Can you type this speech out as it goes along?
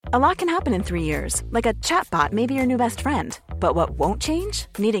A lot can happen in 3 years, like a chatbot may be your new best friend. But what won't change?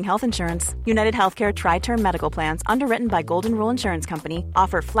 Needing health insurance. United Healthcare Tri-Term Medical Plans, underwritten by Golden Rule Insurance Company,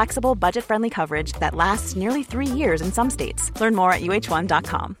 offer flexible, budget-friendly coverage that lasts nearly 3 years in some states. Learn more at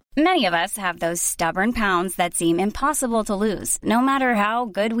uh1.com. Many of us have those stubborn pounds that seem impossible to lose, no matter how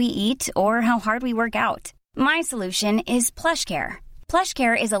good we eat or how hard we work out. My solution is PlushCare.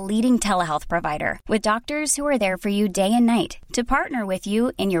 PlushCare is a leading telehealth provider with doctors who are there for you day and night to partner with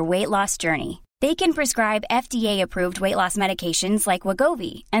you in your weight loss journey. They can prescribe FDA-approved weight loss medications like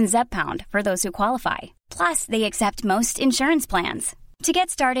Wegovy and Zepbound for those who qualify. Plus, they accept most insurance plans. To get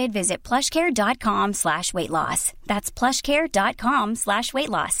started, visit plushcare.com/weightloss. That's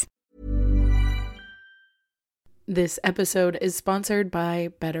plushcare.com/weightloss. This episode is sponsored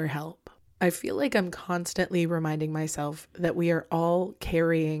by BetterHelp. I feel like I'm constantly reminding myself that we are all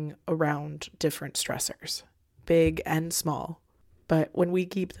carrying around different stressors, big and small. But when we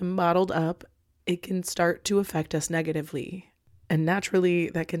keep them bottled up, it can start to affect us negatively. And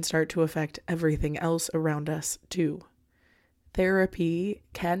naturally, that can start to affect everything else around us too. Therapy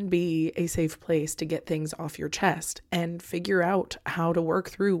can be a safe place to get things off your chest and figure out how to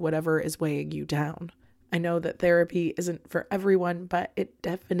work through whatever is weighing you down. I know that therapy isn't for everyone, but it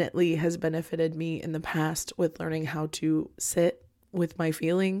definitely has benefited me in the past with learning how to sit with my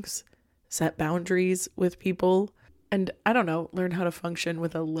feelings, set boundaries with people, and learn how to function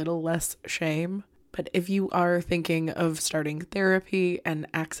with a little less shame. But if you are thinking of starting therapy and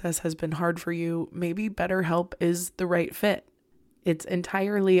access has been hard for you, maybe BetterHelp is the right fit. It's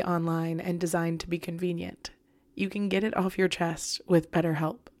entirely online and designed to be convenient. You can get it off your chest with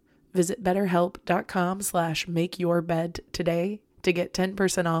BetterHelp. Visit BetterHelp.com/makeyourbed today to get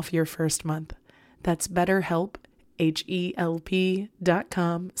 10% off your first month. That's BetterHelp,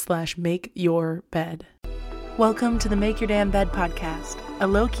 HELP.com/makeyourbed. Welcome to the Make Your Damn Bed podcast, a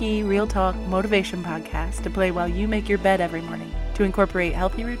low-key, real-talk motivation podcast to play while you make your bed every morning to incorporate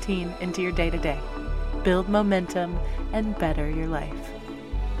healthy routine into your day-to-day. Build momentum and better your life.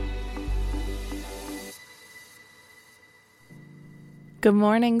 Good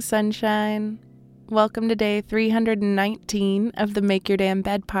morning, sunshine. Welcome to day 319 of the Make Your Damn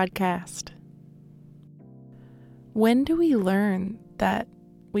Bed podcast. When do we learn that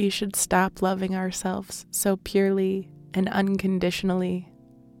we should stop loving ourselves so purely and unconditionally?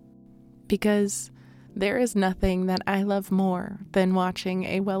 Because there is nothing that I love more than watching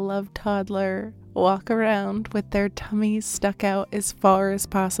a well-loved toddler walk around with their tummies stuck out as far as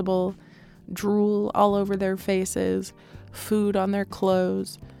possible, drool all over their faces, food on their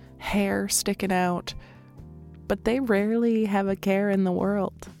clothes, hair sticking out, but they rarely have a care in the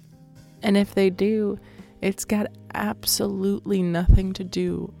world. And if they do, it's got absolutely nothing to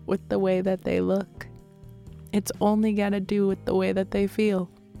do with the way that they look. It's only got to do with the way that they feel.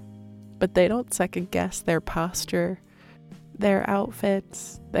 But they don't second guess their posture, their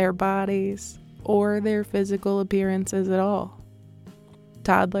outfits, their bodies, or their physical appearances at all.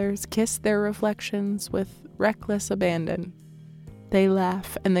 Toddlers kiss their reflections with reckless abandon. They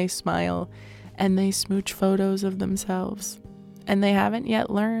laugh and they smile and they smooch photos of themselves. And they haven't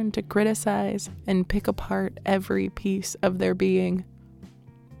yet learned to criticize and pick apart every piece of their being.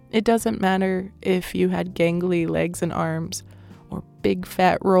 It doesn't matter if you had gangly legs and arms or big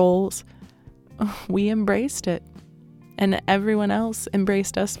fat rolls. We embraced it. And everyone else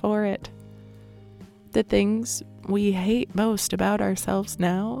embraced us for it. The things we hate most about ourselves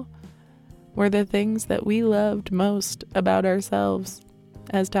now were the things that we loved most about ourselves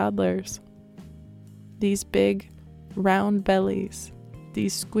as toddlers. These big, round bellies,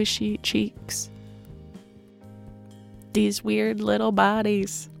 these squishy cheeks, these weird little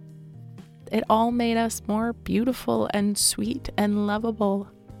bodies. It all made us more beautiful and sweet and lovable.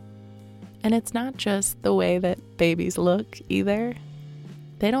 And it's not just the way that babies look either.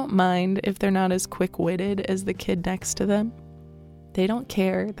 They don't mind if they're not as quick-witted as the kid next to them. They don't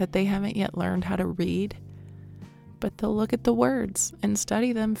care that they haven't yet learned how to read, but they'll look at the words and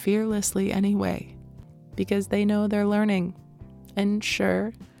study them fearlessly anyway, because they know they're learning. And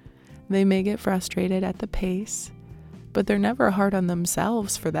sure, they may get frustrated at the pace, but they're never hard on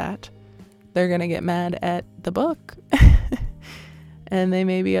themselves for that. They're going to get mad at the book, and they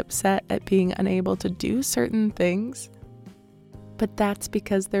may be upset at being unable to do certain things, but that's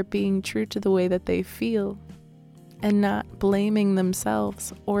because they're being true to the way that they feel and not blaming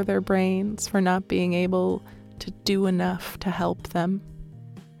themselves or their brains for not being able to do enough to help them.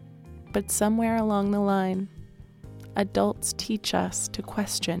 But somewhere along the line, adults teach us to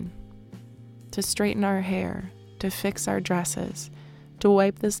question, to straighten our hair, to fix our dresses, to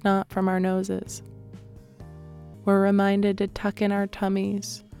wipe the snot from our noses. We're reminded to tuck in our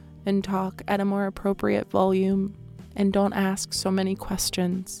tummies, and talk at a more appropriate volume and don't ask so many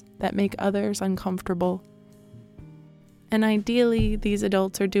questions that make others uncomfortable. And ideally, these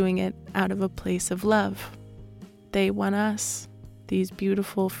adults are doing it out of a place of love. They want us, these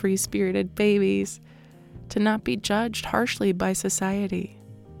beautiful, free-spirited babies, to not be judged harshly by society.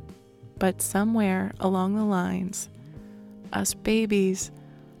 But somewhere along the lines, us babies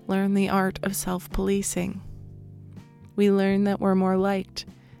learn the art of self-policing. We learn that we're more liked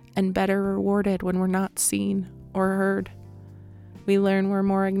and better rewarded when we're not seen or heard. We learn we're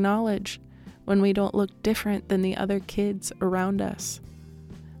more acknowledged when we don't look different than the other kids around us.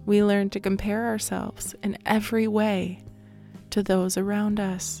 We learn to compare ourselves in every way to those around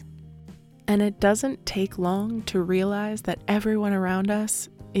us. And it doesn't take long to realize that everyone around us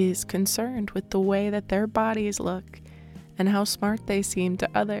is concerned with the way that their bodies look and how smart they seem to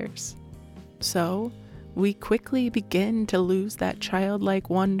others. So, we quickly begin to lose that childlike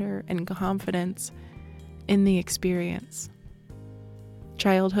wonder and confidence in the experience.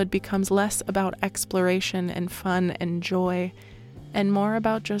 Childhood becomes less about exploration and fun and joy, and more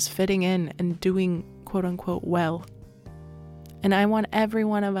about just fitting in and doing quote-unquote well. And I want every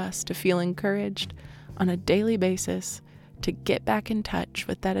one of us to feel encouraged on a daily basis to get back in touch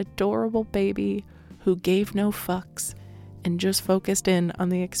with that adorable baby who gave no fucks and just focused in on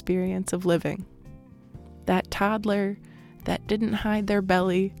the experience of living. That toddler that didn't hide their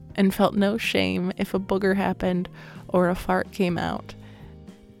belly and felt no shame if a booger happened or a fart came out.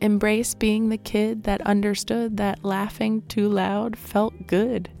 Embrace being the kid that understood that laughing too loud felt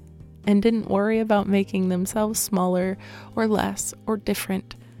good and didn't worry about making themselves smaller or less or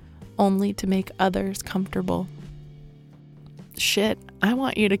different, only to make others comfortable. Shit, I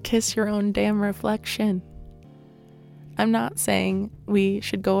want you to kiss your own damn reflection. I'm not saying we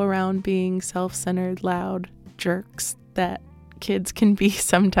should go around being self-centered, loud jerks that kids can be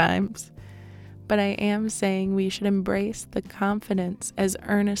sometimes. But I am saying we should embrace the confidence as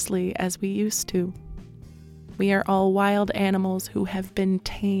earnestly as we used to. We are all wild animals who have been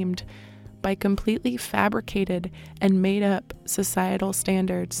tamed by completely fabricated and made up societal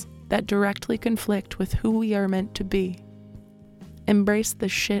standards that directly conflict with who we are meant to be. Embrace the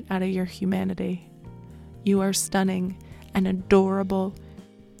shit out of your humanity. You are stunning and adorable,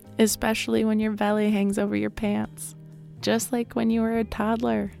 especially when your belly hangs over your pants, just like when you were a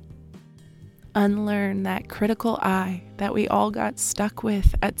toddler. Unlearn that critical eye that we all got stuck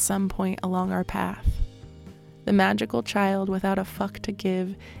with at some point along our path. The magical child without a fuck to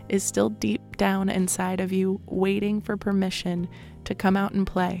give is still deep down inside of you, waiting for permission to come out and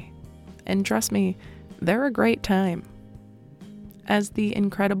play. And trust me, they're a great time. As the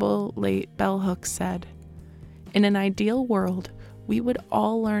incredible late Bell Hooks said, in an ideal world, we would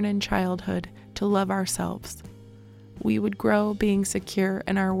all learn in childhood to love ourselves. We would grow being secure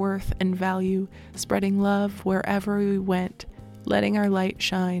in our worth and value, spreading love wherever we went, letting our light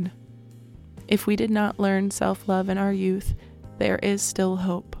shine. If we did not learn self-love in our youth, there is still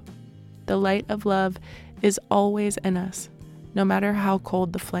hope. The light of love is always in us, no matter how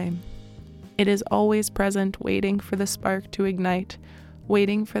cold the flame. It is always present, waiting for the spark to ignite,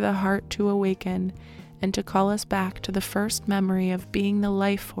 waiting for the heart to awaken, and to call us back to the first memory of being the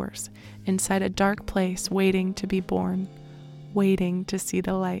life force inside a dark place, waiting to be born, waiting to see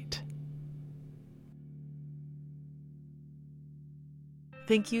the light.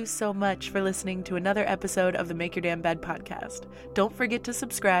 Thank you so much for listening to another episode of the Make Your Damn Bed podcast. Don't forget to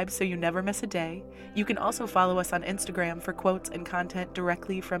subscribe so you never miss a day. You can also follow us on Instagram for quotes and content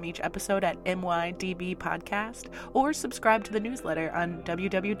directly from each episode at MYDB Podcast, or subscribe to the newsletter on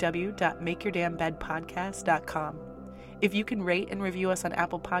www.makeyourdamnbedpodcast.com. If you can rate and review us on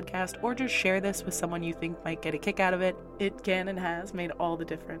Apple Podcast, or just share this with someone you think might get a kick out of it, it can and has made all the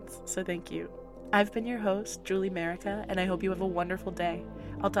difference, so thank you. I've been your host, Julie Merica, and I hope you have a wonderful day.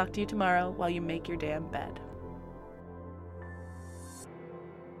 I'll talk to you tomorrow while you make your damn bed.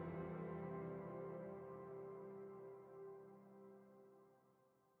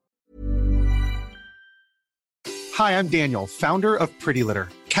 Hi, I'm Daniel, founder of Pretty Litter.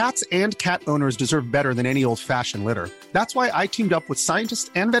 Cats and cat owners deserve better than any old-fashioned litter. That's why I teamed up with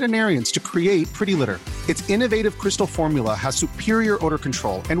scientists and veterinarians to create Pretty Litter. Its innovative crystal formula has superior odor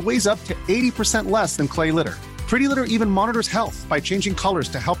control and weighs up to 80% less than clay litter. Pretty Litter even monitors health by changing colors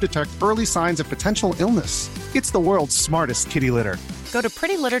to help detect early signs of potential illness. It's the world's smartest kitty litter. Go to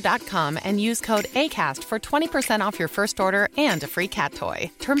prettylitter.com and use code ACAST for 20% off your first order and a free cat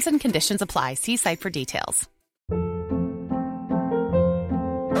toy. Terms and conditions apply. See site for details.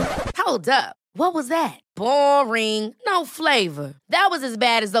 Hold up. What was that? Boring. No flavor. That was as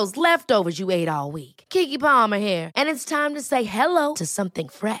bad as those leftovers you ate all week. Keke Palmer here, and it's time to say hello to something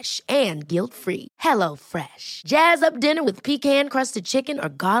fresh and guilt-free. Hello Fresh. Jazz up dinner with pecan-crusted chicken or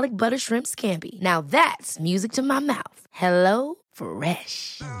garlic butter shrimp scampi. Now that's music to my mouth. Hello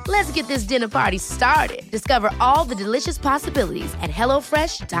Fresh. Let's get this dinner party started. Discover all the delicious possibilities at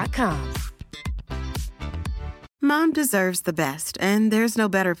HelloFresh.com. Mom deserves the best, and there's no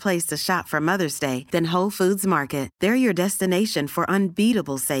better place to shop for Mother's Day than Whole Foods Market. They're your destination for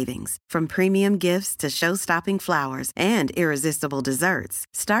unbeatable savings, from premium gifts to show-stopping flowers and irresistible desserts.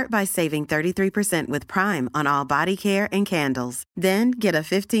 Start by saving 33% with Prime on all body care and candles. Then get a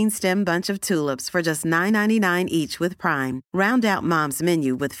 15-stem bunch of tulips for just $9.99 each with Prime. Round out Mom's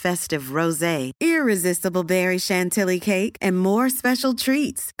menu with festive rosé, irresistible berry chantilly cake, and more special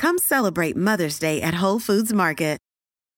treats. Come celebrate Mother's Day at Whole Foods Market.